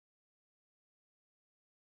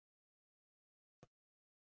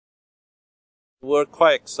We're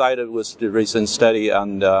quite excited with the recent study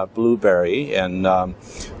on blueberry, and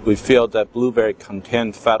we feel that blueberry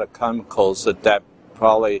contains phytochemicals that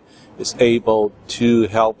probably is able to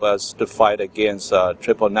help us to fight against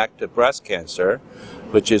triple negative breast cancer,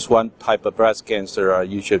 which is one type of breast cancer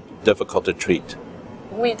usually difficult to treat.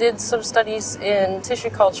 We did some studies in tissue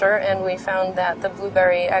culture, and we found that the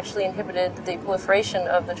blueberry actually inhibited the proliferation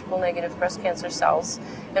of the triple negative breast cancer cells,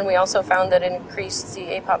 and we also found that it increased the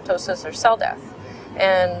apoptosis or cell death.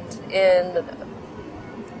 And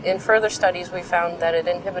in further studies, we found that it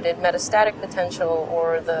inhibited metastatic potential,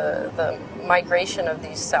 or the migration of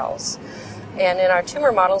these cells. And in our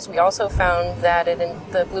tumor models, we also found that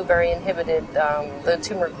the blueberry inhibited the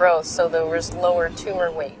tumor growth, so there was lower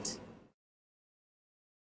tumor weight.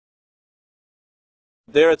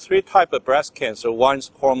 There are three types of breast cancer. One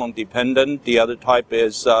is hormone dependent, the other type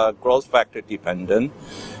is growth factor dependent.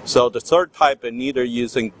 So the third type is neither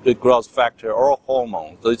using the growth factor or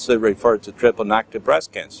hormone. This is referred to triple negative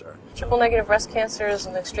breast cancer. Triple negative breast cancer is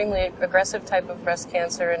an extremely aggressive type of breast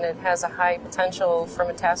cancer, and it has a high potential for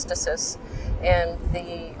metastasis, and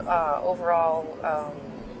the overall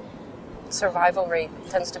survival rate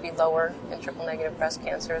tends to be lower in triple negative breast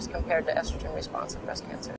cancer as compared to estrogen responsive breast cancer.